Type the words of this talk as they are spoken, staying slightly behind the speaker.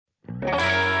These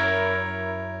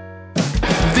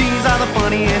are the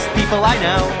funniest people I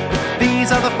know. These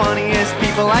are the funniest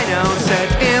people I know. Said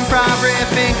improv,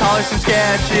 riffing, callers and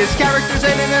sketches, characters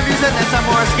and interviews, and then some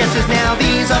more sketches. Now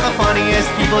these are the funniest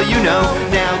people you know.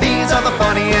 Now these are the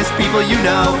funniest people you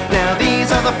know. Now these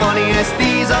are the funniest,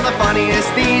 these are the funniest,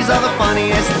 these are the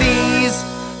funniest, these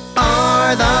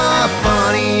are the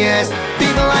funniest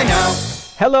people I know.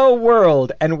 Hello,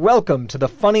 world, and welcome to the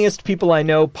Funniest People I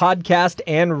Know podcast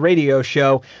and radio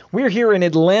show. We're here in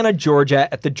Atlanta,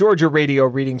 Georgia, at the Georgia Radio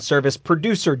Reading Service.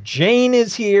 Producer Jane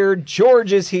is here,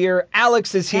 George is here,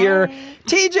 Alex is here,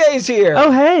 TJ's here.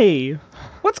 Oh, hey.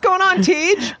 What's going on,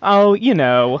 TJ? Oh, you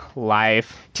know,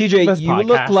 life. TJ, This you podcast.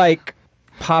 look like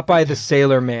Popeye the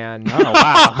Sailor Man. Oh,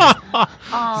 wow.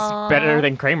 It's better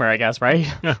than Kramer, I guess,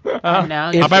 right? No,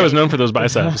 Popeye was known for those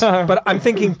biceps. But I'm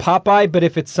thinking Popeye, but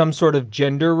if it's some sort of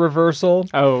gender reversal.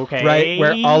 Oh, okay. Right?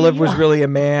 Where Olive was really a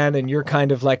man and you're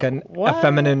kind of like a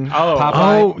feminine Popeye.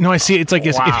 Oh, no, I see. It's like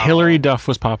if Wow. Hillary Duff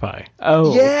was Popeye.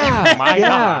 Oh. Yeah. My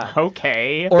yeah. God.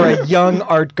 Okay. Or a young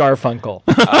Art Garfunkel.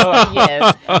 Oh,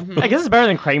 Yes. I guess it's better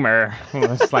than Kramer. It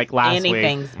was like last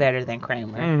Anything's better than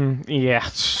Kramer. week. Yeah.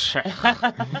 Sure.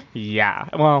 Yeah.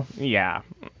 Well, yeah.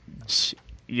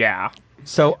 Yeah.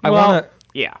 So I want to...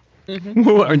 Yeah.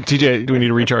 TJ, do we need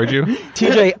to recharge you?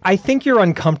 TJ, I think you're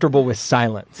uncomfortable with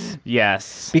silence.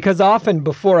 Yes. Because often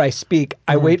before I speak,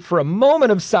 I wait for a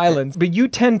moment of silence, but you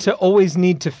tend to always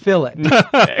need to fill it.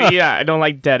 Yeah, I don't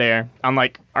like dead air. I'm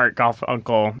like Art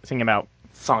Garfunkel singing about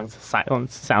songs of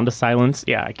silence, sound of silence.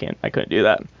 Yeah, I couldn't do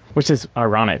that. Which is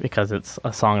ironic because it's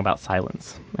a song about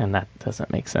silence, and that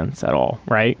doesn't make sense at all,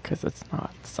 right? Because it's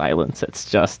not silence, it's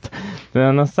just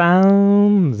the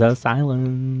sounds of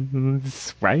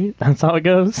silence, right? That's how it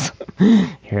goes.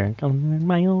 Here comes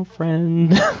my old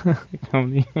friend.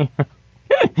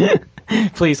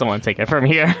 Please, someone take it from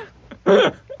here.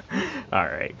 All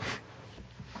right.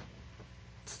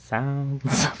 Sounds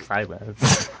of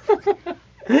silence.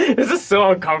 This is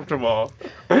so uncomfortable.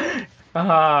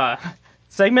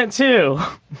 Segment 2.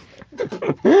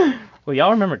 Well,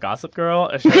 y'all remember Gossip Girl?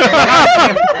 In the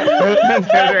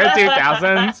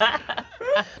 2000s?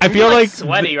 I feel like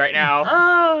sweaty right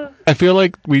now. I feel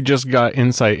like we just got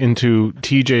insight into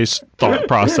TJ's thought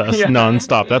process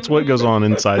nonstop. That's what goes on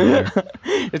inside there.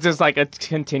 It's just like a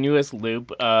continuous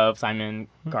loop of Simon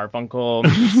Garfunkel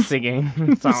singing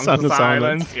songs Sound of of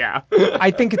silence. silence. Yeah.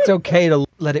 I think it's okay to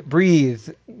let it breathe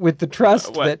with the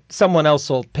trust What? that someone else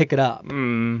will pick it up.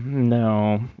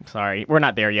 No. Sorry. We're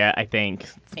not there yet, I think.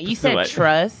 You said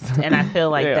trust, and I feel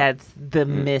like Yeah. that's the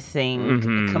missing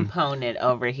component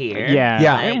over here. Yeah.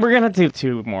 Yeah. And we're going to do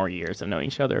 2 more years of knowing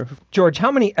each other. George,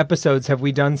 how many episodes have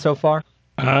we done so far?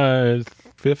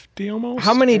 50 almost?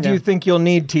 How many do you think you'll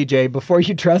need, TJ, before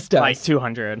you trust us? Like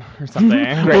 200 or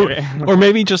something. Or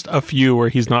maybe just a few where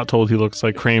he's not told he looks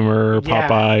like Kramer or Yeah.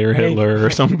 Popeye or Hitler or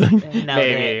something. No,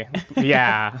 Maybe.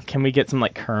 Yeah. Can we get some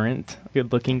like current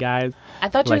good looking guys? I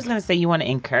thought you was Like- going to say you want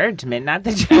encouragement, not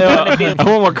that you want to be... I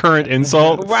want more current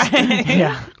insults. Right.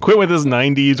 Yeah. Quit with his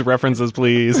 90s references,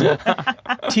 please.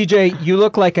 TJ, you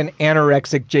look like an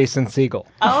anorexic Jason Segel.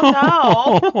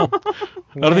 Oh, no.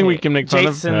 I don't think we can make fun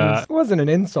Jason's- of that. It wasn't an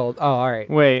insult. Oh, all right.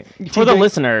 Wait, for the TJ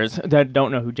listeners that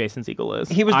don't know who Jason Segel is.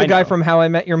 He was the I guy know. from How I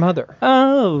Met Your Mother.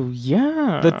 Oh,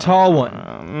 yeah. The tall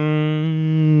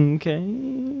one.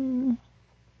 Okay.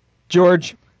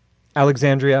 George,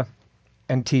 Alexandria,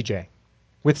 and TJ.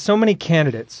 With so many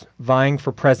candidates vying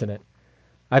for president,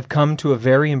 I've come to a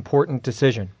very important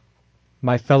decision.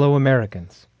 My fellow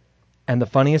Americans, and the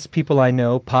Funniest People I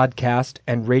Know podcast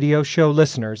and radio show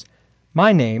listeners,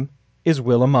 my name is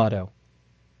Will Amato.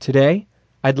 Today,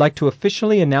 I'd like to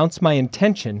officially announce my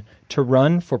intention to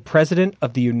run for President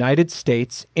of the United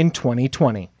States in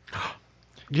 2020.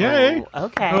 Yay.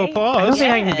 Okay. Oh, I pause. don't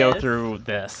think I can go Yes. through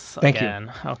this Thank you.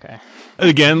 again. Okay.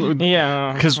 Again,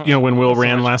 Yeah. because, when Will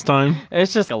ran last time.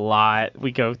 It's just a lot.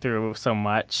 We go through so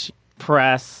much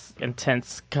press,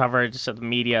 intense coverage of the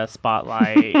media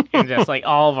spotlight, and just like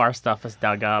all of our stuff is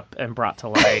dug up and brought to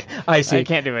light. I see. I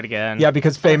can't do it again. Yeah,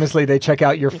 because famously they check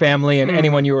out your family and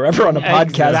anyone you were ever on a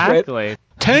podcast with. Exactly.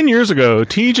 10 years ago,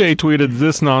 TJ tweeted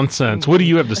this nonsense. What do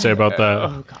you have to say about that?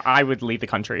 Oh, I would leave the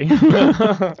country.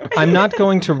 I'm not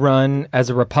going to run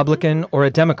as a Republican or a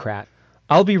Democrat.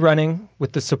 I'll be running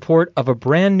with the support of a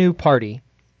brand new party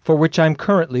for which I'm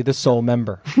currently the sole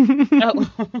member.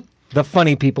 The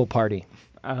Funny People Party.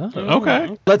 Oh.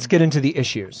 Okay. Let's get into the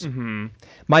issues.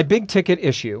 My big ticket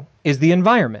issue is the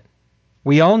environment.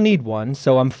 We all need one,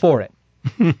 so I'm for it.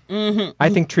 I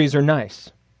think trees are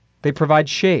nice. They provide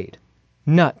shade,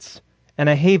 nuts, and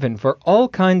a haven for all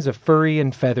kinds of furry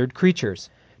and feathered creatures.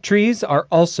 Trees are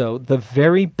also the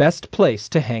very best place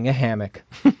to hang a hammock.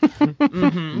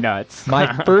 Nuts.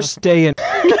 My first day in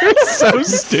So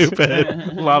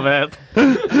stupid. Love it.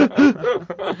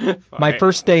 my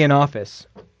first day in office,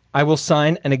 I will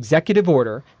sign an executive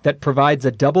order that provides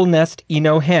a double nest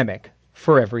Eno hammock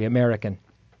for every American.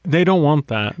 They don't want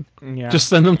that. Yeah. Just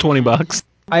send them $20.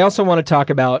 I also want to talk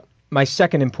about my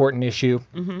second important issue,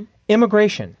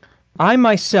 immigration. I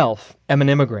myself am an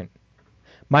immigrant.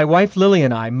 My wife Lily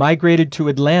and I migrated to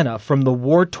Atlanta from the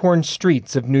war-torn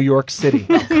streets of New York City.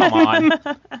 Come on.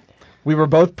 We were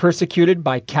both persecuted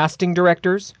by casting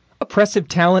directors, oppressive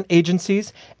talent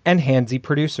agencies, and handsy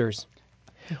producers.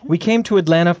 We came to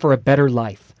Atlanta for a better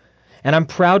life, and I'm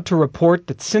proud to report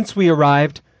that since we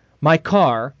arrived, my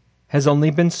car has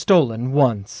only been stolen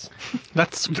once.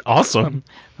 That's awesome.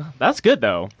 That's good,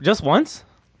 though. Just once?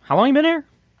 How long you been here?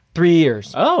 3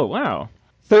 years. Oh, wow.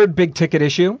 Third big ticket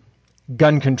issue,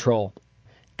 gun control.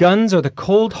 Guns are the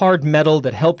cold, hard metal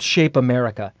that helped shape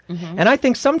America. And I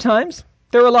think sometimes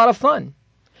they're a lot of fun.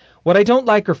 What I don't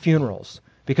like are funerals,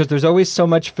 because there's always so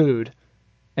much food,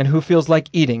 and who feels like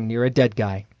eating near a dead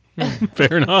guy?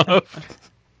 Fair enough.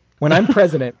 When I'm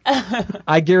president,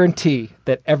 I guarantee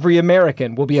that every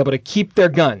American will be able to keep their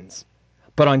guns.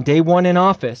 But on day one in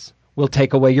office, we'll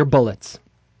take away your bullets.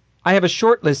 I have a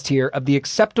short list here of the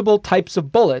acceptable types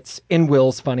of bullets in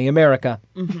Will's Funny America.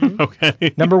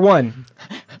 Okay. Number 1,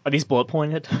 Are these bullet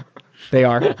pointed? they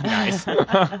are Nice.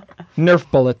 Nerf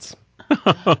bullets.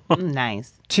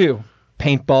 Nice. 2,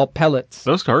 paintball pellets.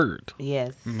 Those hurt.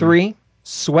 Yes. 3,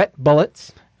 sweat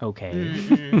bullets.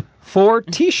 Okay. 4,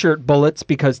 t-shirt bullets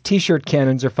because t-shirt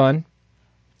cannons are fun.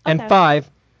 And Okay.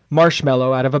 5,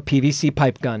 marshmallow out of a PVC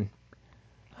pipe gun.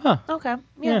 Okay.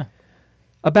 Yeah. Yeah.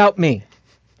 About me.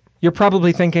 You're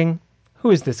probably thinking,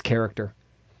 who is this character?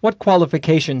 What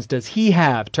qualifications does he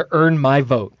have to earn my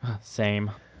vote? Same.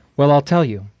 Well, I'll tell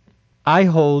you. I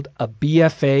hold a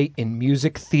BFA in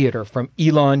music theater from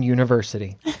Elon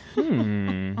University.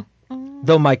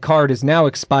 Though my card is now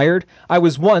expired, I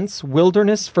was once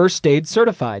wilderness first aid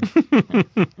certified.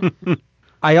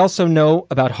 I also know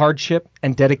about hardship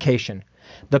and dedication.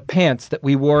 The pants that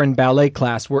we wore in ballet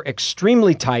class were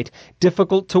extremely tight,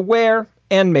 difficult to wear,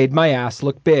 and made my ass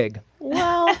look big.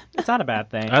 Well, it's not a bad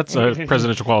thing. That's a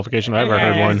presidential qualification if I've ever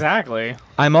heard one. Exactly.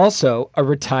 I'm also a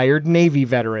retired Navy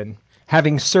veteran,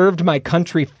 having served my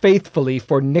country faithfully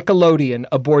for Nickelodeon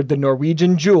aboard the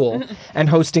Norwegian Jewel and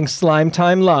hosting Slime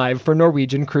Time Live for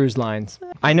Norwegian Cruise Lines.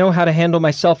 I know how to handle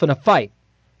myself in a fight,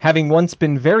 having once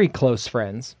been very close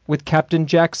friends with Captain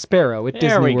Jack Sparrow at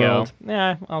There Disney we World. go.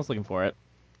 Yeah, I was looking for it.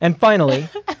 And finally,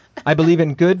 I believe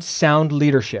in good, sound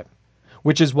leadership,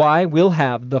 which is why we'll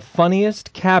have the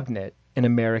funniest cabinet in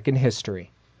American history.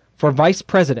 For Vice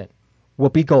President,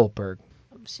 Whoopi Goldberg,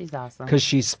 She's awesome. because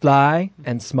she's fly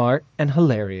and smart and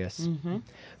hilarious.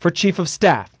 For Chief of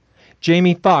Staff,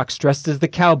 Jamie Foxx dressed as the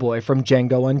cowboy from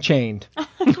Django Unchained.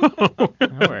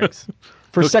 That works.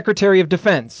 For Secretary of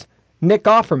Defense, Nick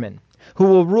Offerman, who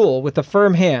will rule with a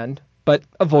firm hand but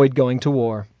avoid going to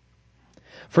war.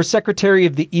 For Secretary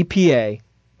of the EPA,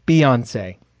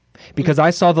 Beyonce, because I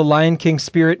saw the Lion King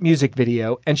Spirit music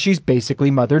video and she's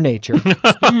basically Mother Nature.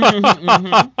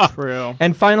 True.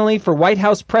 And finally, for White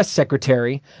House Press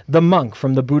Secretary, the monk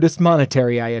from the Buddhist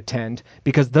monastery I attend,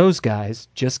 because those guys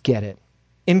just get it.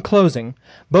 In closing,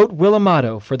 vote Will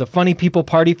Amato for the Funny People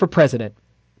Party for president.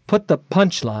 Put the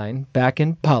punchline back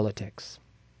in politics.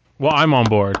 Well, I'm on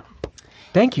board.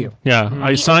 Thank you. Yeah,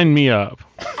 I signed me up.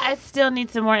 I still need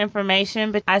some more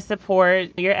information, but I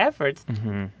support your efforts.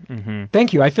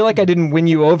 Thank you. I feel like I didn't win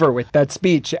you over with that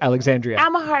speech, Alexandria.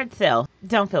 I'm a hard sell.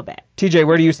 Don't feel bad. TJ,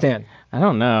 where do you stand? I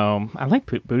don't know. I like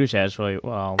Buttigieg really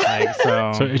well. Like,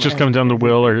 so. So it's just coming down to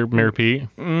Will or Mayor Pete.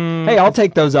 Hey, I'll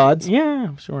take those odds.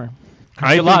 Yeah, sure.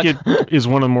 I Good think it is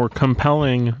one of the more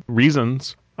compelling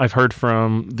reasons I've heard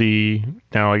from the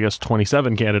now, I guess,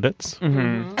 27 candidates.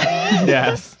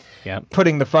 Yes. Yep.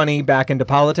 Putting the funny back into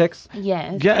politics.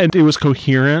 Yes. Yeah, and it was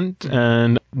coherent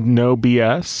and no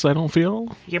BS, I don't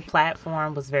feel. Your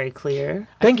platform was very clear.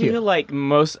 Thank I feel you. like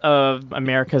most of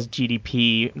America's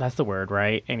GDP, that's the word,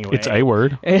 right? Anyway. It's a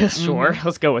word. Sure,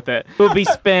 let's go with it. Will be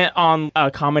spent on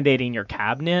accommodating your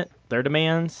cabinet, their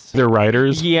demands. They're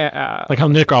writers. Yeah. Like how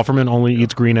Nick Offerman only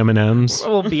eats green M&Ms.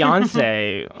 Well,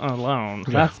 Beyonce alone,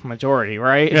 that's majority,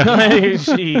 right?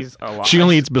 She's a lot. She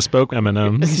only eats bespoke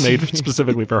M&Ms made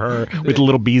specifically for her with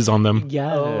little bees on them.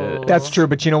 Yeah. That's true,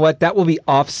 but you know what? That will be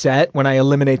offset when I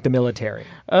eliminate the military.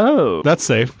 Oh. That's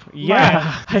safe.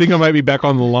 Yeah. I think I might be back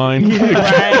on the line.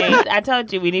 Right. I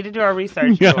told you we need to do our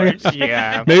research, George.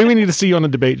 Yeah. Maybe we need to see you on a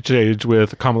debate stage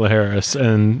with Kamala Harris,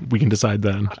 and we can decide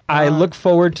then. I look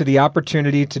forward to the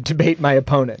opportunity to debate my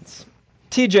opponents.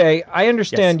 TJ, I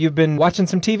understand you've been watching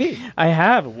some TV. I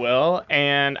have, Will,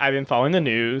 and I've been following the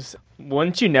news.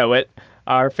 Wouldn't you know it,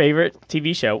 our favorite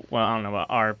TV show, well, I don't know about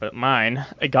our, but mine,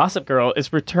 A Gossip Girl,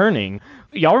 is returning.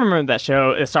 Y'all remember that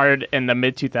show? It started in the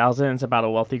mid-2000s about a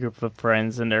wealthy group of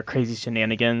friends and their crazy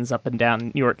shenanigans up and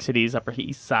down New York City's Upper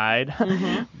East Side.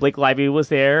 Mm-hmm. Blake Lively was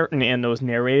there, and it was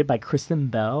narrated by Kristen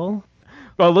Bell.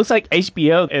 Well, it looks like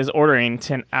HBO is ordering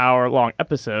 10-hour-long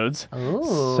episodes.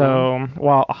 Ooh. So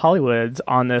while Hollywood's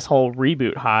on this whole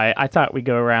reboot high, I thought we'd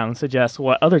go around and suggest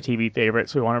what other TV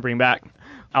favorites we want to bring back.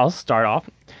 I'll start off.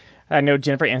 I know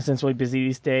Jennifer Aniston's really busy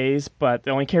these days, but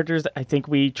the only characters that I think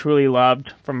we truly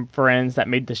loved from Friends that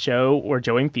made the show were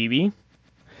Joey and Phoebe.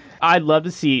 I'd love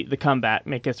to see the comeback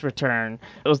make its return.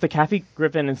 It was the Kathy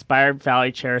Griffin-inspired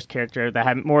Valley Cherish character that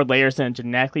had more layers than a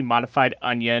genetically modified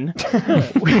onion.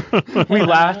 We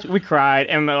laughed, we cried,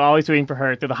 and we're always waiting for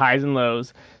her through the highs and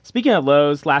lows. Speaking of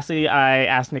lows, lastly, I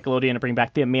asked Nickelodeon to bring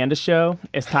back the Amanda Show.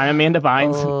 It's time Amanda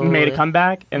Bynes made a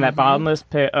comeback, and that bottomless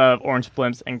pit of orange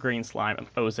blimps and green slime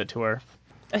owes it to her.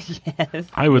 Yes.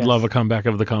 I would love a comeback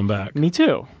of the comeback. Me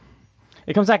too.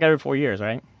 It comes back every 4 years,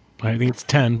 right? I think it's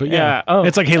 10, but yeah. Oh.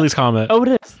 It's like Haley's Comet. Oh,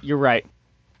 it is. You're right.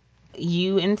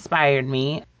 You inspired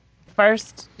me.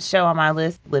 First show on my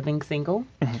list, Living Single.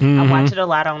 I watch it a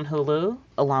lot on Hulu,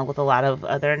 along with a lot of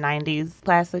other 90s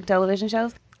classic television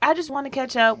shows. I just want to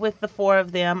catch up with the four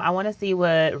of them. I want to see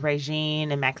what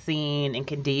Regine and Maxine and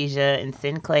Khadijah and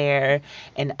Sinclair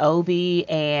and Obi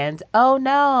and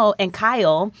and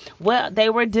Kyle, what they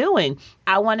were doing.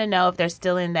 I want to know if they're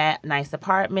still in that nice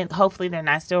apartment. Hopefully they're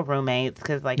not still roommates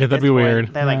because that'd be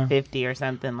weird. They're like 50 or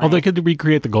something. They could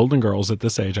recreate the Golden Girls at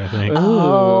this age, I think.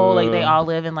 Oh, like they all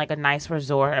live in like a nice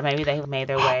resort, or maybe they made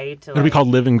their way to. It'd be called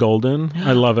Living Golden.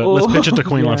 I love it. Let's pitch it to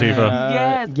Queen Latifah.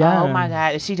 Yes. Yeah. Oh my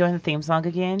God. Is she doing the theme song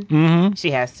again? Mm-hmm.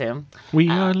 She has to. We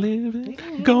are living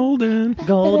golden.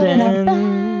 Golden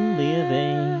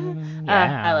living.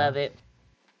 Yeah. I love it.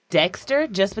 Dexter,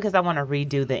 just because I want to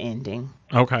redo the ending.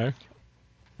 Okay.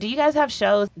 Do you guys have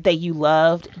shows that you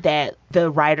loved that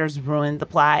the writers ruined the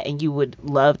plot and you would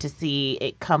love to see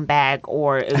it come back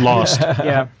or... Lost.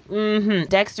 Yeah. Mm-hmm.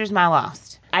 Dexter's my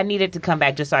Lost. I need it to come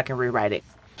back just so I can rewrite it.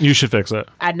 You should fix it.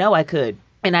 I know I could.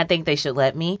 And I think they should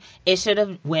let me. It should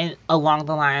have went along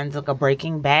the lines of a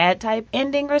Breaking Bad type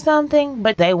ending or something,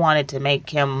 but they wanted to make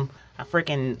him a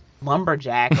freaking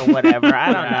lumberjack or whatever.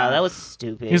 I don't know. That was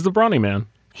stupid. He's the brawny man.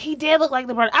 He did look like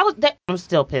the brother. I'm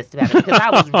still pissed about it because I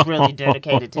was really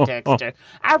dedicated to Dexter.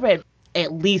 I read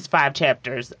at least 5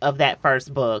 chapters of that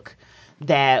first book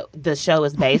that the show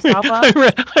is based off of. I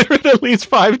read at least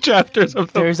 5 chapters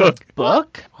of the There's book. a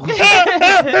book?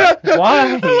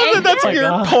 Why? That's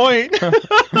your point.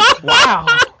 Wow.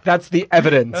 That's the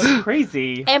evidence. That's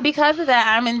crazy. And because of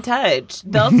that, I'm in touch.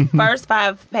 Those first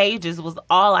 5 pages was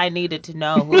all I needed to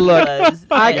know who Look, was.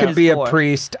 I can be a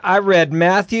priest. I read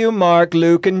Matthew, Mark,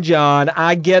 Luke, and John.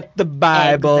 I get the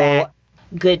Bible. Exact.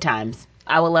 Good Times.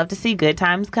 I would love to see Good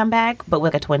Times come back, but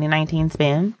with a 2019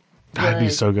 spin. That'd be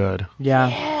so good.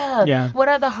 Yeah. What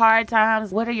are the hard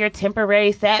times? What are your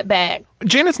temporary setbacks?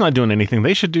 Janet's not doing anything.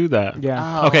 They should do that.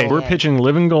 Yeah. Oh, Okay, we're yeah. pitching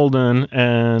Living Golden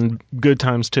and Good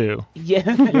Times 2. Yeah.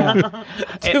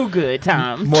 2 good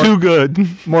times. Too good.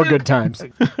 More good times.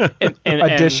 And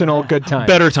Additional good times.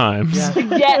 Better times.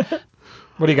 Yeah.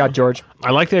 What do you got, George? I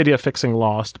like the idea of fixing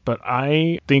Lost, but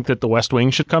I think that the West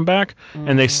Wing should come back,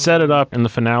 and they set it up in the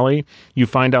finale. You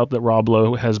find out that Rob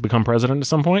Lowe has become president at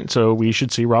some point, so we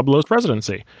should see Rob Lowe's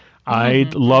presidency.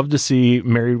 I'd love to see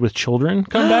Married with Children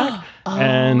come back,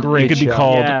 and it could be show.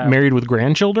 called Yeah. Married with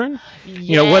Grandchildren.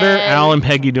 You know, what are Al and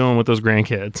Peggy doing with those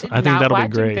grandkids? I think Not that'll be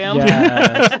watching great. them.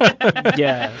 Yes.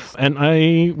 Yes. And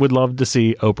I would love to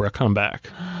see Oprah come back.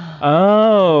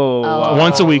 Oh.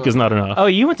 Once a week is not enough. Oh,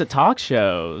 you went to talk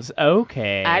shows.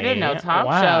 Okay. I didn't know talk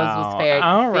Wow. shows was fair to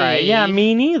All right. see. Yeah,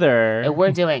 me neither.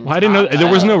 We're doing. I didn't know talk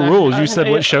there was no shows. rules. You said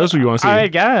what shows you want to see. I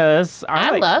guess.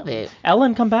 I love it.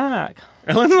 Ellen, come back.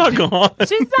 Ellen's not gone.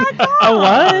 She's not gone. Oh,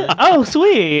 what? Oh,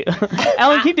 sweet.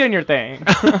 Ellen, keep doing your thing.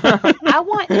 I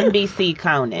want NBC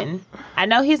Conan. I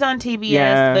know he's on TBS,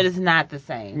 Yeah. but it's not the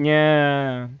same.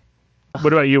 Yeah.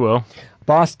 What about you, Will?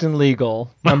 Boston Legal,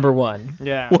 #1.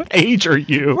 Yeah. What age are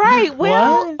you? Right,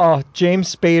 Will. Oh,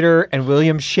 James Spader and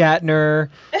William Shatner.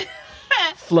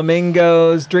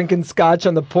 Flamingos, drinking scotch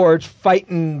on the porch,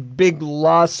 fighting big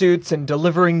lawsuits and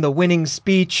delivering the winning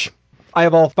speech. I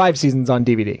have all 5 seasons on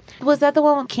DVD. Was that the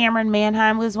one with Cameron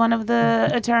Manheim was one of the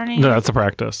attorneys? No, that's a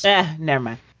practice. Never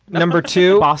mind.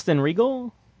 #2, Boston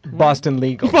Regal? Boston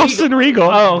Legal. Boston Regal.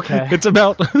 Oh, okay. It's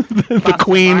about the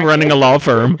Queen Market. running a law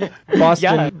firm.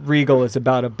 Boston Yeah. Regal is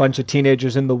about a bunch of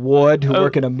teenagers in the wood who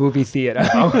work in a movie theater.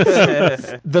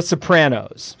 The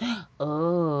Sopranos.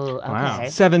 Oh, okay. Wow.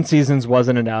 7 seasons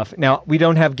wasn't enough. Now, we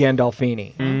don't have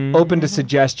Gandolfini. Open to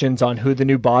suggestions on who the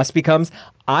new boss becomes.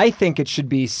 I think it should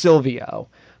be Silvio,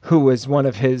 who was one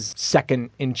of his second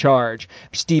in charge,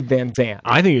 Steve Van Zandt.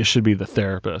 I think it should be the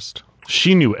therapist.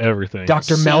 She knew everything.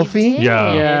 Dr. She Melfi? did.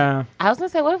 Yeah. Yeah. I was gonna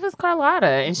say, what if it's Carlotta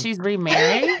and she's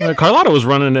remarried? Carlotta was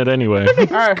running it anyway.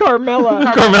 Or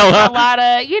Carmela. Carmela.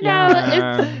 Carlotta,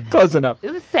 Yeah. Close enough.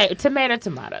 it's the same.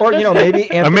 Tomato. Or, maybe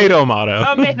A Anthony, Mato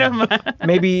motto.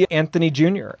 maybe Anthony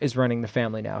Jr. is running the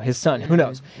family now, his son. Who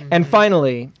knows? And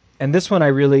finally, and this one I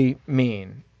really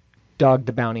mean, Dog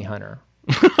the Bounty Hunter.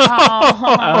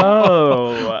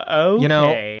 Oh, okay. You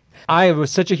know, I was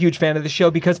such a huge fan of the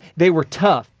show because they were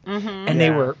tough. And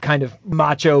they were kind of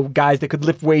macho guys that could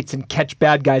lift weights and catch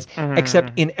bad guys.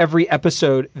 Except in every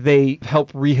episode, they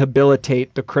help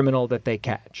rehabilitate the criminal that they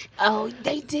catch. Oh,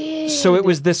 they did. So it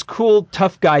was this cool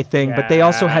tough guy thing, but they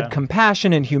also had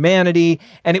compassion and humanity.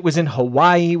 And it was in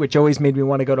Hawaii, which always made me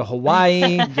want to go to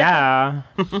Hawaii. Yeah.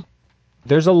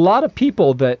 There's a lot of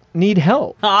people that need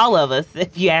help. All of us,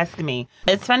 if you ask me.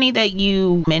 It's funny that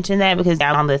you mentioned that because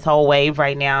I'm on this whole wave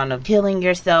right now of healing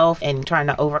yourself and trying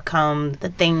to overcome the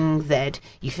things that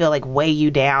you feel like weigh you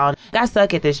down. I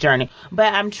suck at this journey,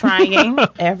 but I'm trying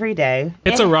every day.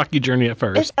 It's a rocky journey at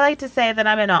first. I like to say that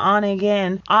I'm in an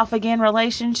on-again, off-again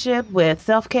relationship with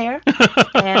self-care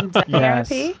and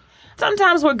therapy.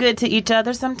 Sometimes we're good to each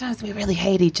other. Sometimes we really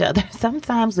hate each other.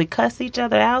 Sometimes we cuss each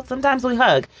other out. Sometimes we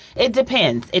hug. It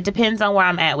depends. It depends on where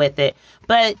I'm at with it.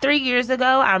 But 3 years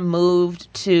ago, I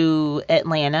moved to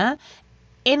Atlanta.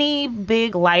 Any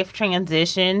big life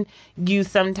transition, you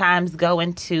sometimes go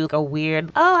into a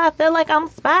weird, I feel like I'm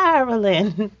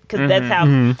spiraling. Because that's how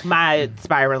my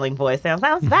spiraling voice sounds.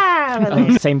 I'm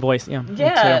spiraling. Same voice. Yeah.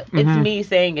 Yeah, it's me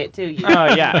saying it to you.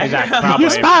 Oh, yeah, exactly. Probably. You're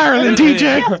spiraling,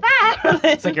 TJ.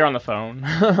 It's like you're on the phone.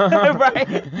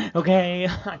 Right. Okay,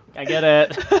 I get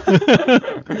it.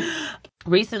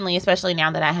 Recently, especially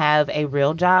now that I have a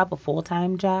real job, a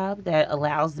full-time job that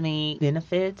allows me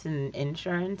benefits and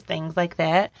insurance, things like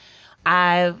that,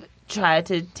 I've tried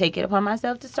to take it upon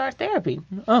myself to start therapy.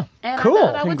 Oh, And cool. I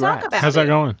thought I would talk about How's it. that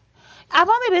going? I've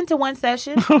only been to one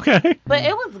session, Okay. but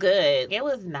it was good. It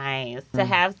was nice to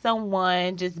have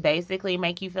someone just basically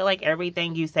make you feel like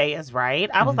everything you say is right.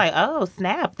 I was like, oh,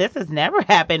 snap. This has never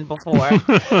happened before.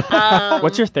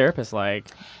 What's your therapist like?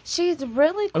 She's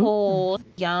really cool,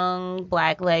 young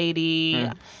black lady.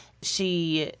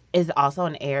 She is also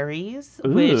an Aries,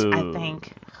 which I Ooh.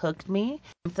 think hooked me.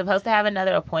 I'm supposed to have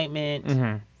another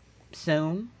appointment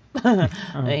soon.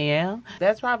 Yeah,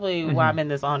 that's probably why I'm in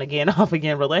this on again, off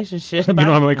again relationship. You don't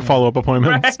have to make follow-up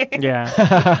appointments. Right? Yeah.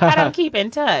 I don't keep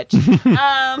in touch.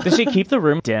 Does she keep the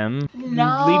room dim?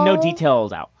 No. Leave no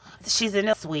details out. She's in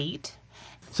a suite.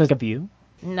 So it's a view?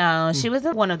 No, she was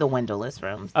in one of the windowless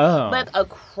rooms. Oh. But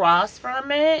across from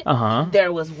it,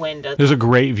 there was windows. There's a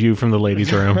great view from the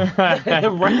ladies' room.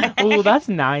 Right. Oh, that's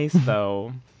nice,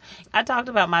 though. I talked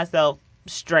about myself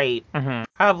straight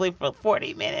probably for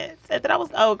 40 minutes. And then I was,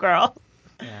 girl,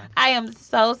 I am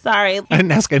so sorry. I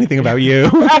didn't ask anything about you.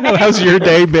 How's your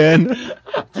day been?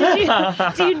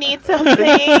 Do you need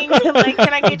something? Like,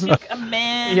 can I get you a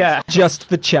mint? Yeah. Just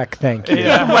the check, thank you.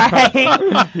 Right?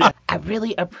 I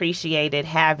really appreciated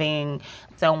having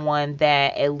someone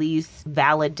that at least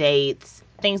validates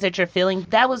things that you're feeling.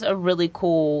 That was a really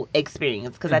cool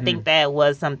experience because I think that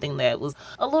was something that was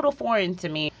a little foreign to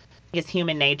me. It's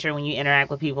human nature when you interact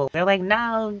with people. They're like,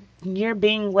 no, you're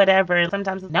being whatever. And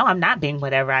sometimes, no, I'm not being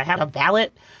whatever. I have a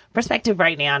valid perspective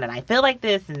right now, and I feel like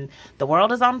this, and the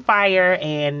world is on fire,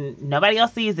 and nobody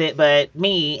else sees it but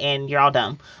me, and you're all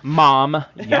dumb. Mom.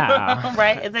 Yeah.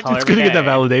 Right? Is it Tell just It's good to get that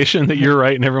validation that you're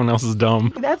right and everyone else is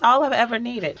dumb. That's all I've ever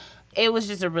needed. It was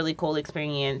just a really cool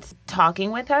experience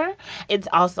talking with her. It's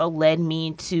also led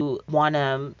me to want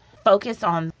to focus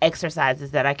on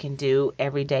exercises that I can do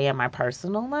every day in my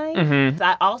personal life.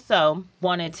 I also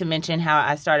wanted to mention how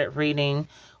I started reading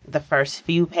the first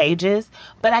few pages,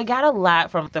 but I got a lot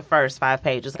from the first 5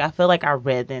 pages. I feel like I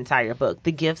read the entire book,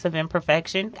 The Gifts of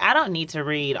Imperfection. I don't need to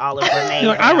read all of Renee.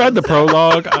 I read the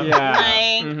prologue. Yeah.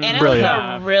 And it Brilliant.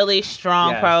 was a really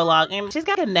strong Yes. prologue. And she's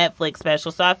got a Netflix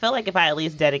special, so I feel like if I at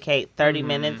least dedicate 30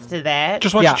 minutes to that.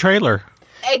 Just watch Yeah. the trailer.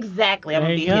 Exactly. I'm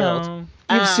going to be healed.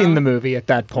 You've seen the movie at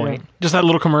that point. Just that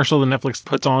little commercial that Netflix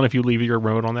puts on if you leave your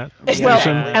remote on that Well,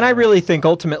 station. and I really think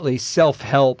ultimately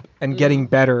self-help and getting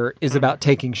better is about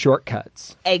taking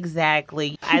shortcuts.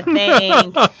 Exactly. I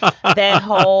think that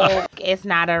whole it's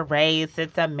not a race,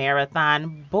 it's a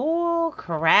marathon. Bull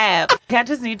crap. I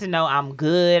just need to know I'm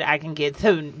good. I can get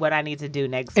to what I need to do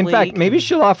next In week. fact, maybe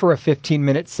she'll offer a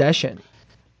 15-minute session.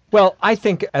 Well, I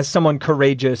think as someone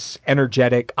courageous,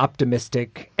 energetic,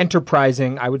 optimistic,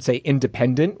 enterprising, I would say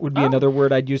independent would be another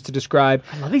word I'd use to describe.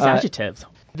 I love these adjectives.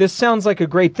 This sounds like a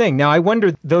great thing. Now, I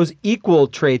wonder those equal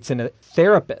traits in a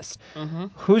therapist.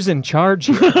 Who's in charge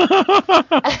here?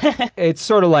 It's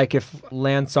sort of like if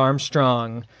Lance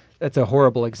Armstrong, that's a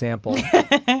horrible example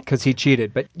because he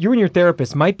cheated, but you and your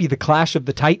therapist might be the clash of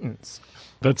the titans.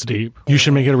 That's deep. You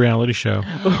should make it a reality show.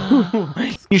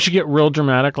 You should get real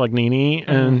dramatic like Nene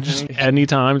and just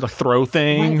anytime like throw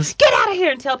things. Get out of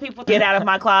here and tell people get out of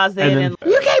my closet And and,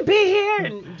 then- you can't be here.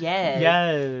 And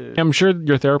yes. I'm sure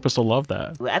your therapist will love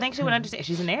that. I think she would understand.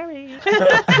 She's an Aries.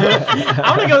 I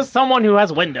want to go with someone who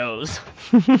has windows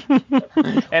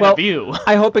and a view.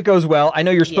 I hope it goes well. I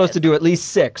know you're supposed Yes. to do at least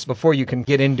 6 before you can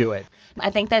get into it. I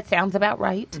think that sounds about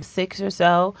right. 6 or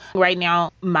so. Right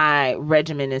now, my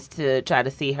regimen is to try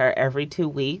to see her every 2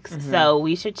 weeks. So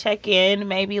we should check in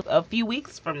maybe a few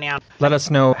weeks from now. Let us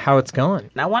know how it's going.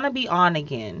 I want to be on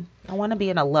again. I want to be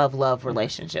in a love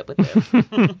relationship with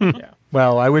him.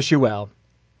 Well, I wish you well.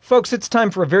 Folks, it's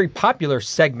time for a very popular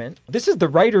segment. This is the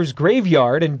Writer's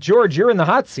Graveyard, and George, you're in the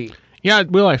hot seat. Yeah,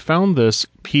 Will, I found this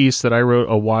piece that I wrote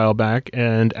a while back,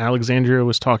 and Alexandria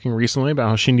was talking recently about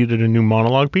how she needed a new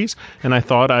monologue piece, and I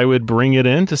thought I would bring it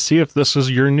in to see if this was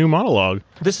your new monologue.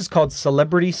 This is called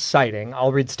Celebrity Sighting.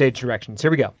 I'll read stage directions. Here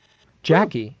we go.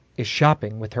 Jackie is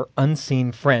shopping with her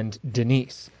unseen friend,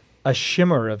 Denise. A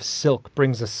shimmer of silk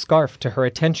brings a scarf to her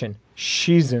attention.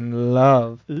 She's in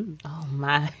love. Oh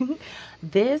my.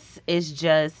 This is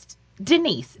just...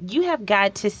 Denise, you have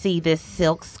got to see this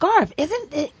silk scarf.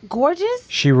 Isn't it gorgeous?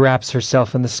 She wraps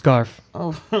herself in the scarf.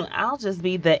 Oh, I'll just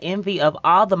be the envy of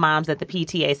all the moms at the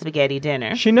PTA spaghetti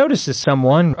dinner. She notices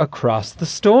someone across the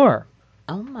store.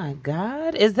 Oh my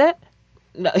God. Is that...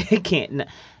 No, it can't. No.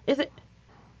 Is it...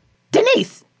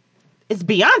 Denise! It's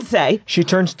Beyonce! She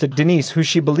turns to Denise, who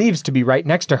she believes to be right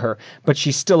next to her, but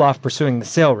she's still off pursuing the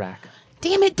sale rack.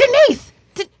 Damn it, Denise!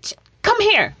 Come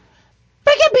here.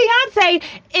 Freaking Beyonce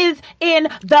is in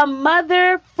the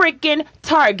mother freaking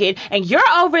Target, and you're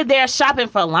over there shopping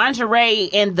for lingerie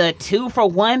in the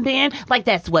 2-for-1 bin? Like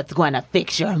that's what's going to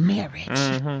fix your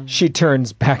marriage. She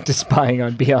turns back to spying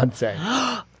on Beyonce.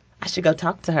 I should go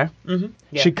talk to her.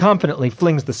 Yeah. She confidently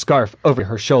flings the scarf over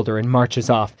her shoulder and marches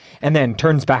off, and then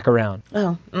turns back around.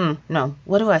 Oh, no.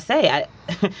 What do I say? I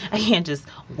can't just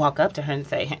walk up to her and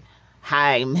say,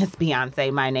 "Hi, Miss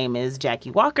Beyonce. My name is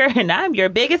Jackie Walker, and I'm your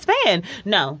biggest fan."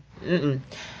 No. I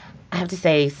have to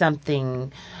say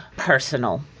something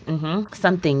personal.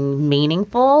 Something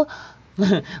meaningful.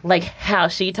 Like how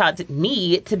she taught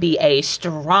me to be a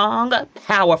strong,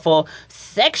 powerful,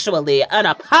 sexually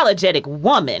unapologetic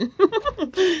woman.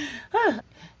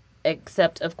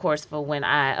 Except, of course, for when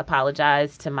I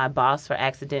apologized to my boss for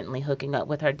accidentally hooking up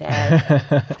with her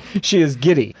dad. She is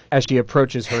giddy. As she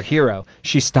approaches her hero,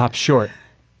 she stops short.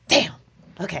 Damn.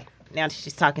 Okay. Now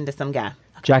she's talking to some guy.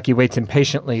 Jackie waits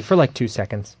impatiently for like 2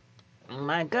 seconds. Oh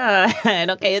my God.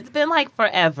 Okay, it's been like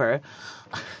forever.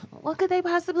 What could they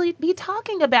possibly be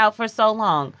talking about for so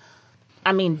long?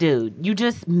 I mean, dude, you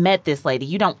just met this lady.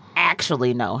 You don't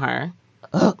actually know her.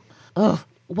 Ugh.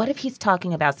 What if he's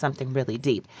talking about something really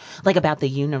deep? Like about the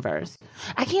universe?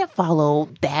 I can't follow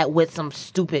that with some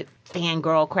stupid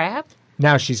fangirl crap.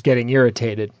 Now she's getting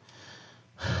irritated.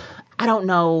 I don't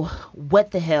know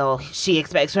what the hell she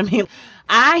expects from me.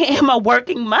 I am a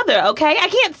working mother, okay? I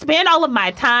can't spend all of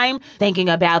my time thinking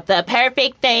about the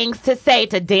perfect things to say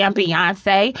to damn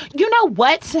Beyonce. You know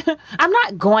what? I'm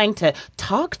not going to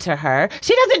talk to her.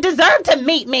 She doesn't deserve to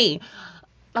meet me.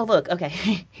 Oh, look,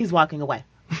 okay. He's walking away.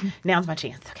 Now's my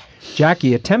chance, okay.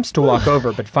 Jackie attempts to walk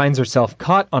over, but finds herself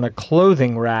caught on a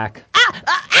clothing rack.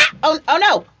 Oh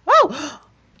no. Oh,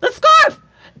 the scarf.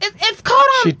 It's caught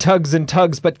on. She tugs and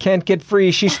tugs, but can't get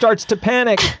free. She starts to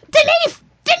panic. Denise!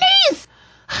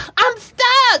 I'm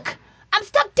stuck!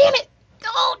 Damn it!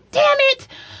 Oh, damn it!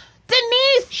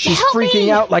 Denise! She's help freaking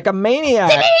me. out like a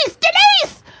maniac.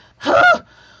 Denise!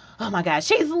 Oh my gosh,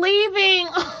 she's leaving.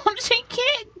 She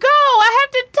can't go. I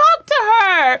have to talk to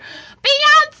her.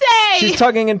 Beyonce! She's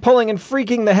tugging and pulling and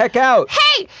freaking the heck out.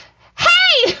 Hey!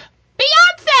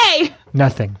 Beyonce!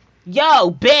 Nothing.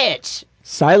 Yo, bitch!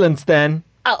 Silence then.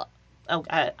 Oh,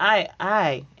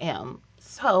 I am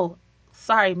so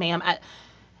sorry, ma'am.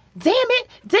 Damn it,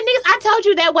 Denise! I told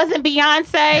you that wasn't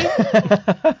Beyonce.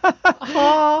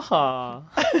 Ha ha.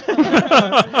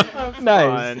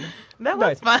 Nice. That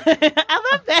was fun. I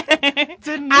love that.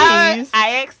 Denise.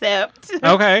 I accept.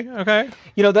 Okay.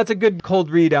 You know, that's a good cold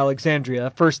read,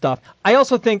 Alexandria. First off, I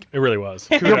also think It really was.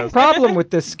 your problem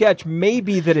with this sketch may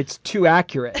be that it's too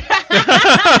accurate.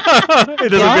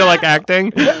 It doesn't feel like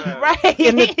acting. Right.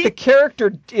 And the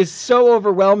character is so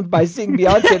overwhelmed by seeing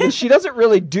Beyonce that she doesn't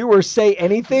really do or say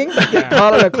anything but get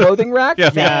caught on a clothing rack.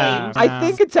 Yeah. I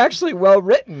think it's actually well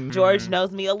written. George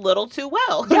knows me a little too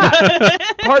well.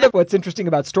 Part of what's interesting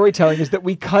about storytelling is that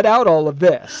we cut out all of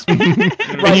this.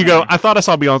 And you go, I thought I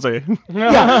saw Beyonce.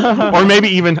 Yeah. Or maybe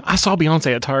even, I saw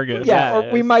Beyonce at Target. Yeah,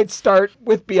 or we might start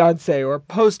with Beyonce or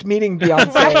post meeting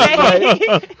Beyonce. Right.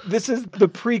 Right? This is the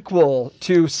prequel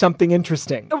to Something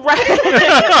Interesting. Right.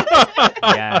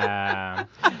 Yeah.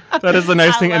 That is the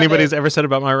nice I thing love anybody's it. ever said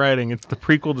about my writing. It's the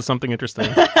prequel to Something Interesting.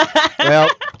 Well,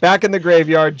 back in the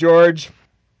graveyard, George.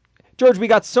 George, we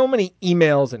got so many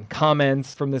emails and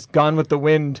comments from this Gone with the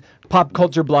Wind pop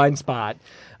culture blind spot.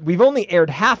 We've only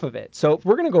aired half of it, so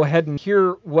we're going to go ahead and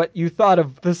hear what you thought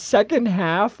of the second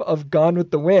half of Gone with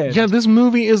the Wind. Yeah, this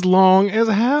movie is long as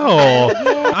hell.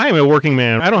 I am a working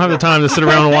man. I don't have the time to sit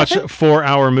around and watch a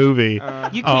 4-hour movie.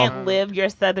 You can't live your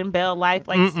Southern Belle life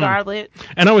like Scarlett.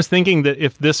 And I was thinking that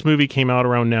if this movie came out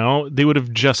around now, they would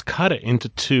have just cut it into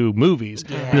 2 movies.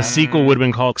 Yeah. And the sequel would have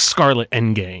been called Scarlet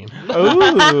Endgame.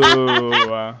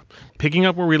 Ooh. Picking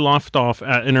up where we left off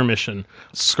at intermission,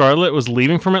 Scarlett was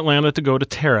leaving from Atlanta to go to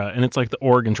Tara, and it's like the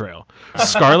Oregon Trail.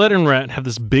 Scarlett and Rhett have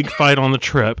this big fight on the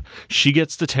trip. She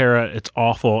gets to Tara, it's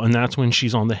awful, and that's when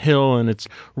she's on the hill, and it's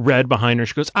red behind her.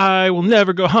 She goes, I will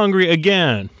never go hungry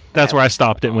again. That's where I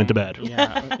stopped it and went to bed.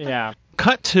 Yeah.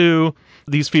 Cut to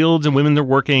these fields and women, they're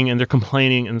working and they're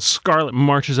complaining, and Scarlett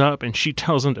marches up and she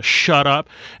tells them to shut up,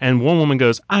 and one woman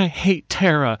goes, I hate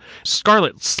Tara.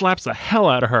 Scarlett slaps the hell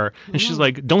out of her, and she's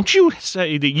like, don't you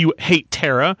say that you hate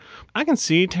Tara. I can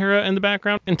see Tara in the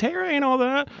background, and Tara ain't all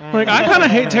that. Like, I kind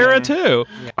of hate Tara too.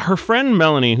 Her friend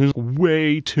Melanie, who's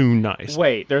way too nice.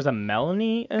 Wait, there's a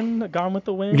Melanie in Gone with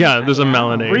the Wind? Yeah, there's a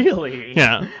Melanie. Really?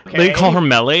 Yeah. Okay. They call her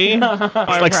Melly. It's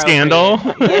like Scandal.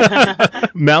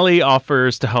 Melly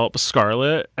offers to help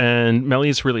Scarlett, and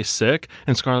Melly's really sick,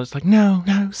 and Scarlett's like, no,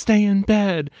 stay in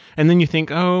bed. And then you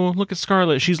think, oh, look at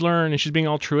Scarlett. She's learned, and she's being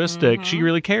altruistic. She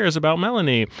really cares about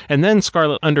Melanie. And then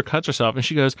Scarlett undercuts herself, and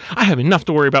she goes, I have enough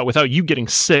to worry about without you getting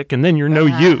sick, and then you're no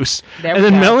use. There And we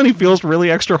then go. Melanie feels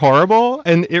really extra horrible,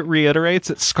 and it reiterates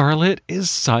that Scarlett is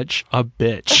such a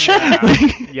bitch.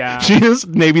 Yeah. She is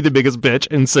maybe the biggest bitch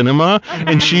in cinema,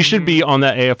 and she should be on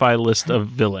that AFI list of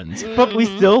villains. But we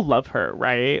still love her,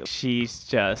 right? She's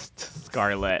just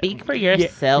Scarlet. Speak for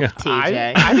yourself, Yeah.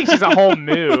 TJ. I think she's a whole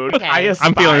mood. Okay. I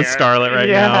I'm feeling aspire. Scarlet right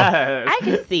now. I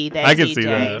can see that. I can TJ. see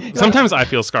that. Sometimes I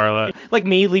feel Scarlet. Like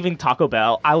me leaving Taco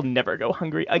Bell, I'll never go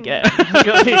hungry again.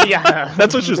 Yeah.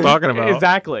 That's what she's talking about.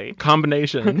 Exactly.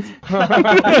 Combinations.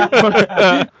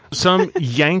 Some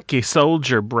Yankee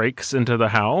soldier breaks into the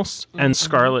house, and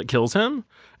Scarlett kills him,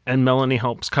 and Melanie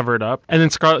helps cover it up. And then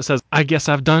Scarlett says, I guess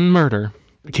I've done murder.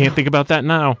 I can't think about that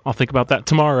now. I'll think about that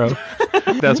tomorrow.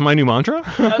 That's my new mantra.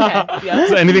 Okay. Yeah.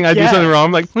 So anything I do something wrong,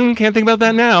 I'm like, can't think about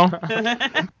that now.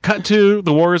 Cut to,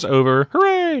 the war is over.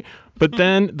 Hooray! But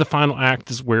then the final act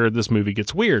is where this movie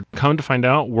gets weird. Come to find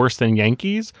out, worse than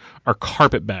Yankees are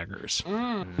carpetbaggers.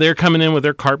 They're coming in with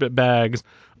their carpet bags.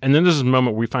 And then there's this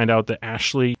moment where we find out that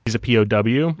Ashley is a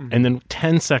POW. And then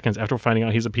 10 seconds after finding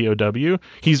out he's a POW,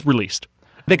 he's released.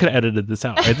 They could have edited this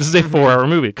out, right? This is a 4-hour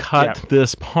movie. Cut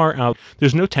this part out.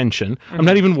 There's no tension. I'm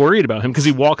not even worried about him because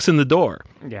he walks in the door.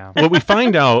 Yeah. What we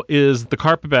find out is the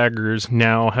carpetbaggers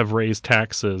now have raised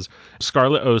taxes.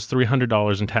 Scarlett owes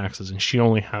 $300 in taxes, and she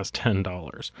only has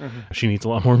 $10. She needs a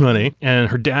lot more money. And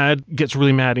her dad gets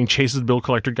really mad and chases the bill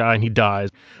collector guy, and he dies.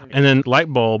 And then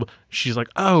light bulb, she's like,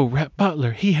 oh, Rhett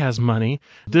Butler, he has money.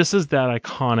 This is that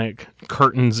iconic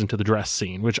curtains into the dress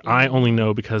scene, which I only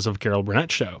know because of Carol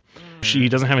Burnett's show. She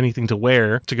doesn't have anything to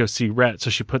wear to go see Rhett, so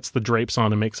she puts the drapes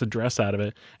on and makes a dress out of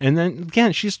it. And then,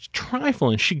 again, she's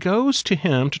trifling. She goes to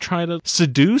him to try to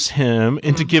seduce him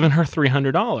into giving her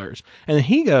 $300. And then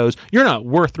he goes, you're not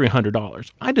worth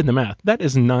 $300. I did the math. That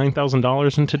is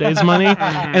 $9,000 in today's money,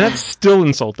 and that's still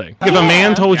insulting. If a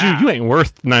man told you, you ain't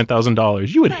worth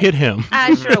 $9,000, you would hit him.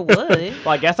 I sure would.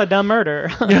 Well, I guess I done murder.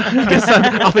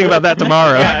 I'll think about that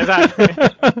tomorrow. Yeah,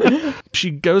 exactly. She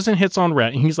goes and hits on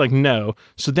Rhett, and he's like, no.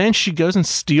 So then she goes and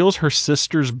steals her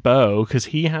sister's bow because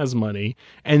he has money,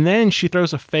 and then she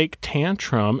throws a fake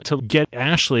tantrum to get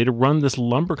Ashley to run this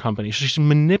lumber company. She's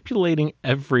manipulating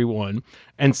everyone,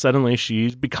 and suddenly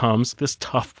she becomes this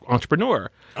tough entrepreneur.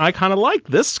 I kind of like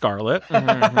this Scarlett.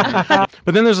 But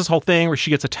then there's this whole thing where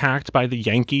she gets attacked by the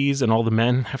Yankees, and all the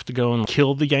men have to go and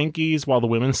kill the Yankees while the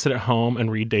women sit at home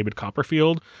and read David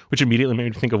Copperfield, which immediately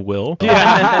made me think of Will.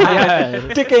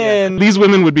 Dickens. These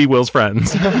women would be Will's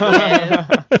friends.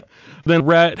 Then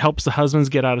Rhett helps the husbands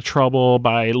get out of trouble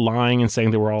by lying and saying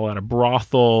they were all at a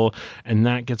brothel, and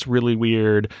that gets really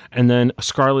weird. And then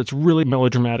Scarlett's really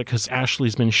melodramatic because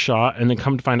Ashley's been shot, and then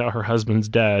come to find out her husband's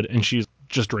dead, and she's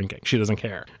just drinking. She doesn't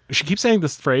care. She keeps saying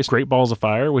this phrase, Great Balls of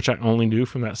Fire, which I only knew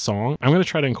from that song. I'm going to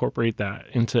try to incorporate that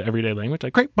into everyday language,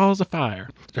 like Great Balls of Fire.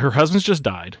 Her husband's just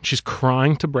died. She's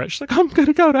crying to Brett. She's like, I'm going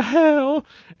to go to hell.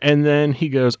 And then he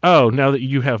goes, oh, now that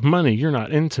you have money, you're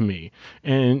not into me.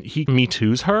 And he Me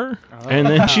Too's her. Oh. And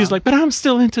then she's like, but I'm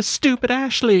still into stupid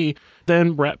Ashley.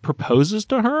 Then Brett proposes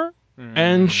to her.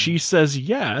 And she says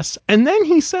yes. And then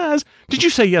he says, did you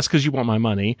say yes because you want my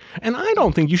money? And I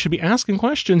don't think you should be asking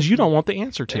questions you don't want the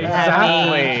answer to.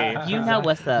 Exactly. You know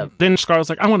what's up. Then Scarlett's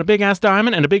like, I want a big-ass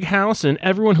diamond and a big house, and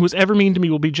everyone who was ever mean to me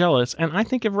will be jealous. And I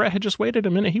think if Rhett had just waited a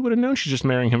minute, he would have known she's just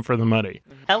marrying him for the money.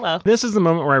 Hello. This is the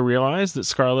moment where I realized that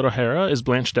Scarlett O'Hara is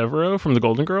Blanche Devereaux from The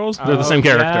Golden Girls. They're the same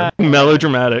character. Yeah.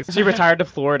 Melodramatic. She retired to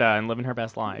Florida and living her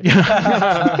best life.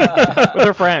 With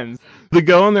her friends. They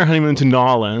go on their honeymoon to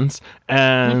Nolans,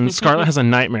 and Scarlett has a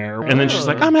nightmare. And then she's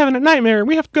like, I'm having a nightmare.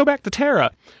 We have to go back to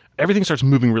Tara. Everything starts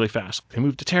moving really fast. They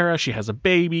move to Tara. She has a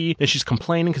baby, and she's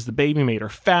complaining because the baby made her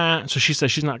fat. So she says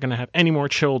she's not going to have any more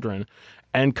children.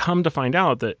 And come to find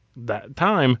out that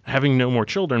time, having no more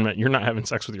children meant you're not having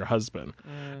sex with your husband.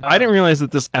 I didn't realize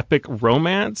that this epic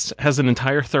romance has an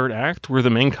entire third act where the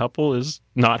main couple is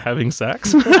not having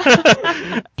sex.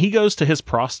 He goes to his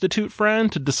prostitute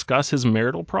friend to discuss his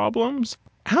marital problems.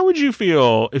 How would you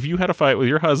feel if you had a fight with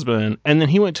your husband and then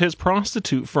he went to his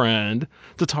prostitute friend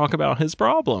to talk about his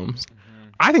problems?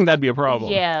 I think that'd be a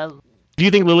problem. Yeah. Do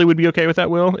you think Lily would be okay with that,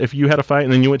 Will, if you had a fight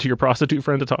and then you went to your prostitute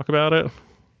friend to talk about it?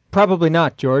 Probably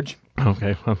not, George.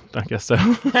 Okay, well, I guess so.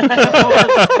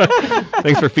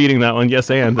 Thanks for feeding that one.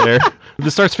 Yes, and there.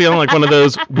 This starts feeling like one of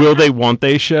those will they, won't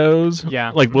they shows.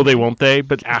 Yeah. Like will they, won't they,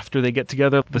 but after they get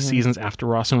together, the seasons after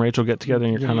Ross and Rachel get together,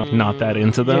 and you're kind of not that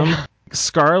into them. Yeah.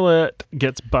 Scarlett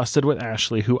gets busted with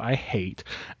Ashley, who I hate.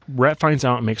 Rhett finds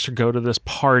out and makes her go to this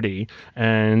party,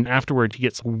 and afterward he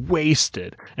gets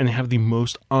wasted, and they have the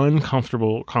most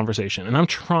uncomfortable conversation. And I'm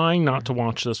trying not to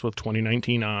watch this with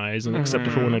 2019 eyes and accept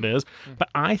it for what it is, but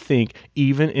I think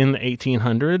even in the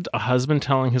 1800s, a husband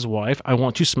telling his wife, I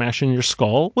want to smash in your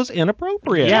skull, was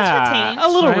inappropriate. Yeah, a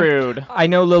little rude. I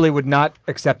know Lily would not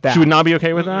accept that. She would not be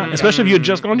okay with that, especially if you had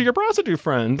just gone to your prostitute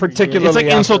friend. Particularly it's like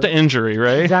insult to injury,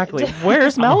 right? Exactly.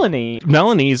 Where's Melanie?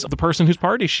 Melanie's the person whose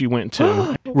party she went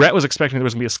to. Rhett was expecting there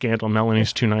was going to be a scandal.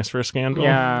 Melanie's too nice for a scandal.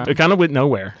 Yeah. It kind of went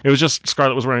nowhere. It was just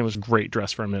Scarlett was wearing this great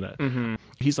dress for a minute. Mm-hmm.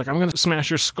 He's like, I'm going to smash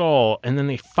your skull. And then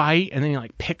they fight, and then he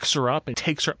like picks her up and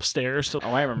takes her upstairs to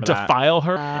defile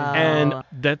her. And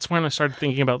that's when I started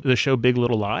thinking about the show Big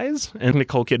Little Lies and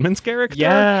Nicole Kidman's character.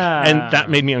 Yeah. And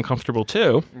that made me uncomfortable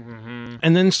too. Mm-hmm.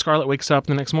 And then Scarlett wakes up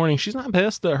the next morning. She's not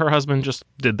pissed that her husband just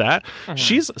did that. Mm-hmm.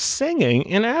 She's singing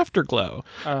in Afterglow,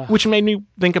 which made me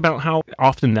think about how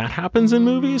often that happens in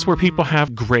movies where people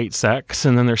have great sex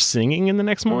and then they're singing in the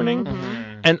next morning.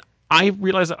 Mm-hmm. And I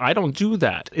realize that I don't do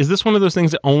that. Is this one of those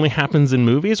things that only happens in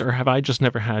movies, or have I just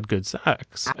never had good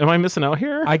sex? Am I missing out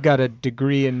here? I got a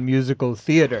degree in musical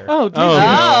theater. Oh, did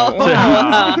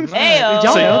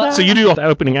you? So you do all the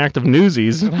opening act of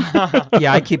Newsies.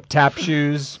 Yeah, I keep tap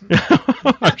shoes.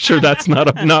 I'm sure that's not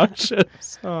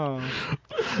obnoxious. Oh.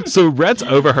 So Rhett's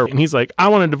over her, and he's like, I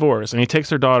want a divorce. And he takes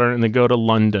her daughter, and they go to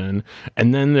London.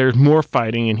 And then there's more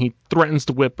fighting, and he threatens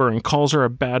to whip her and calls her a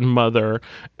bad mother.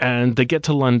 And they get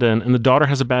to London, and the daughter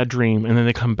has a bad dream, and then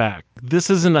they come back. This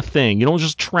isn't a thing. You don't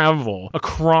just travel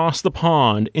across the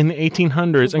pond in the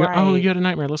 1800s and go, oh, you had a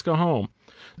nightmare, let's go home.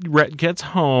 Rhett gets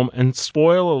home, and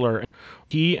spoiler alert,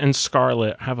 he and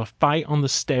Scarlett have a fight on the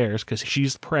stairs because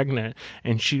she's pregnant,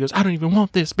 and she goes, I don't even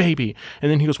want this baby.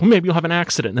 And then he goes, well, maybe you'll have an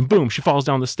accident. And then boom, she falls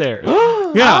down the stairs.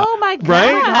 Yeah. Oh my God.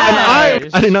 Right?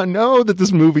 And I did not know that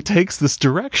this movie takes this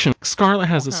direction. Scarlett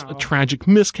has this tragic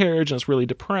miscarriage, and it's really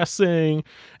depressing.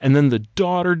 And then the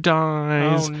daughter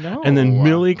dies. Oh, no. And then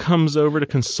Millie comes over to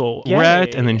console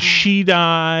Rhett, and then she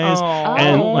dies. Oh.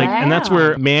 And that's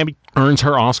where Mammy earns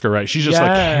her Oscar, right? She's just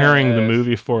like carrying the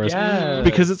movie for us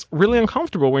because it's really really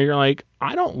uncomfortable where you're like,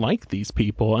 I don't like these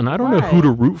people and I don't know who to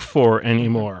root for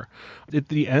anymore. At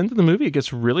the end of the movie, it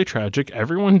gets really tragic.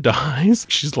 Everyone dies.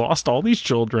 She's lost all these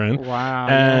children. Wow.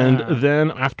 And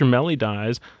then after Melly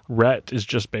dies, Rhett is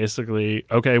just basically,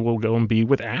 okay, we'll go and be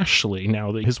with Ashley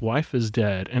now that his wife is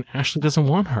dead. And Ashley doesn't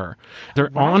want her.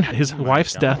 They're on his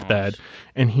wife's deathbed,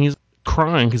 and he's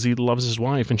crying because he loves his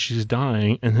wife and she's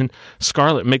dying. And then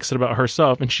Scarlett makes it about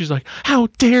herself, and she's like, how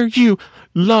dare you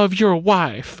love your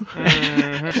wife?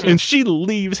 And she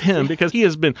leaves him because he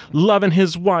has been loving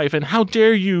his wife, and how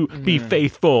dare you be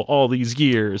faithful all these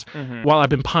years while I've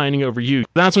been pining over you.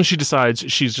 That's when she decides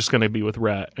she's just going to be with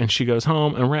Rhett, and she goes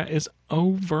home, and Rhett is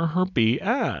over her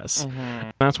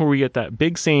BS. That's where we get that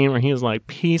big scene where he is like,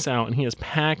 peace out, and he is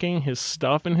packing his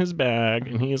stuff in his bag,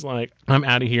 and he is like, I'm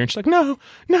out of here. And she's like, no,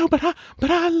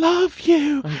 but I love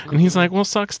you. And he's like, well,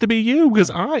 sucks to be you because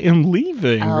I am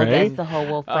leaving, right? That's the whole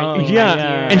Wolf Franklin.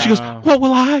 And she goes, what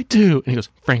will I do? And he goes,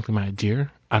 frankly, my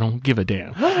dear, I don't give a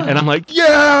damn. And I'm like,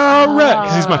 yeah, Rhett,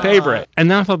 because he's my favorite.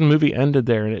 And then I thought the movie ended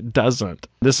there, and it doesn't.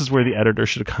 This is where the editor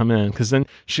should have come in, because then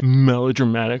she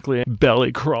melodramatically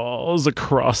belly crawls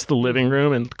across the living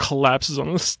room and collapses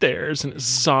on the stairs and is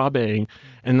sobbing.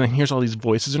 And then here's all these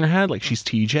voices in her head, like she's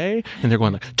TJ, and they're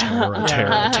going like, Tara,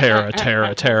 Tara, Tara,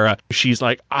 Tara, Tara. She's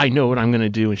like, I know what I'm going to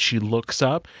do. And she looks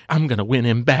up, I'm going to win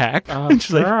him back. And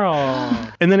she's like,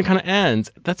 and then it kind of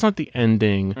ends. That's not the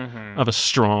ending of a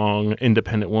strong,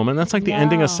 independent woman. That's like the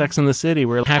ending of Sex and the City,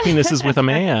 where happiness is with a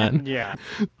man. Yeah.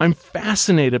 I'm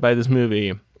fascinated by this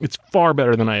movie. It's far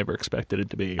better than I ever expected it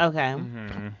to be. Okay.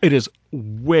 It is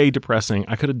way depressing.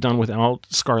 I could have done without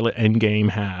Scarlet Endgame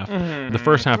half. The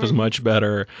first half is much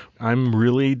better. I'm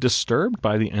really disturbed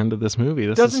by the end of this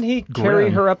movie. Doesn't he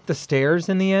carry her up the stairs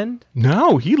in the end?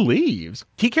 No, he leaves.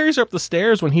 He carries her up the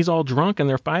stairs when he's all drunk and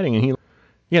they're fighting, and he,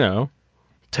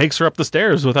 takes her up the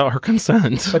stairs without her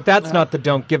consent. But that's not the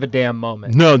don't give a damn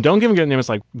moment. No, don't give a damn is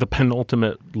like the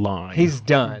penultimate line. He's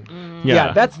done.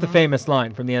 Yeah, that's the famous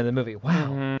line from the end of the movie.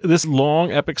 Wow. This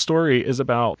long epic story is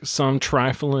about some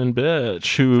trifling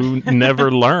bitch who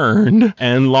never learned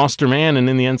and lost her man, and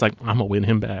in the end's like, I'm gonna win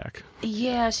him back.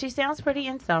 Yeah, she sounds pretty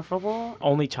insufferable.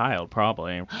 Only child,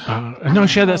 probably. No,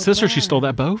 she had that sister she stole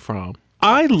that bow from.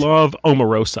 I love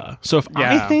Omarosa. So if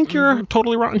I think you're a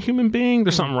totally rotten human being,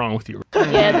 there's something wrong with you.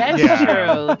 Yeah, that's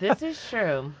true. This is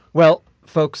true. Well,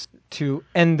 folks, to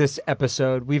end this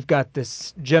episode, we've got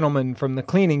this gentleman from the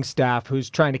cleaning staff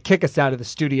who's trying to kick us out of the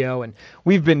studio, and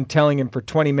we've been telling him for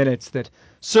 20 minutes that,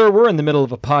 sir, we're in the middle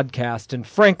of a podcast, and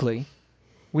frankly,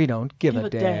 we don't give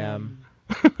a damn.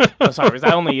 Oh, sorry, was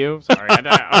that only you? Sorry,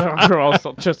 I'll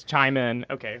also just chime in.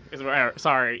 Okay,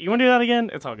 sorry. You want to do that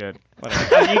again? It's all good.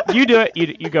 Whatever. You do it.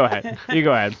 You go ahead. You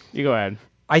go ahead.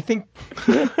 I think,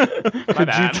 could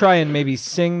you try and maybe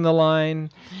sing the line?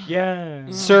 Yeah.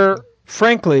 Sir,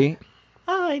 frankly,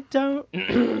 I don't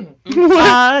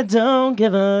I don't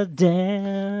give a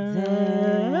damn.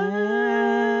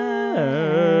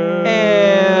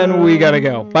 And we gotta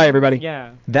go. Bye, everybody.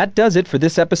 Yeah. That does it for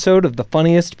this episode of The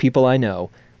Funniest People I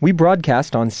Know. We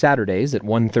broadcast on Saturdays at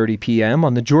 1:30 p.m.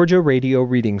 on the Georgia Radio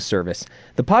Reading Service.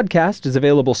 The podcast is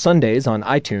available Sundays on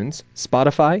iTunes,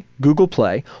 Spotify, Google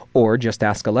Play, or just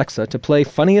ask Alexa to play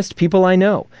Funniest People I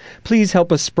Know. Please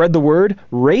help us spread the word,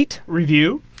 rate,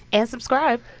 review, and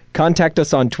subscribe. Contact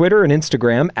us on Twitter and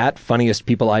Instagram at Funniest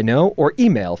People I Know, or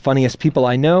email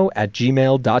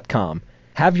funniestpeopleiknow@gmail.com.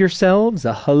 Have yourselves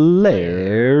a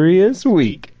hilarious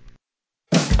week.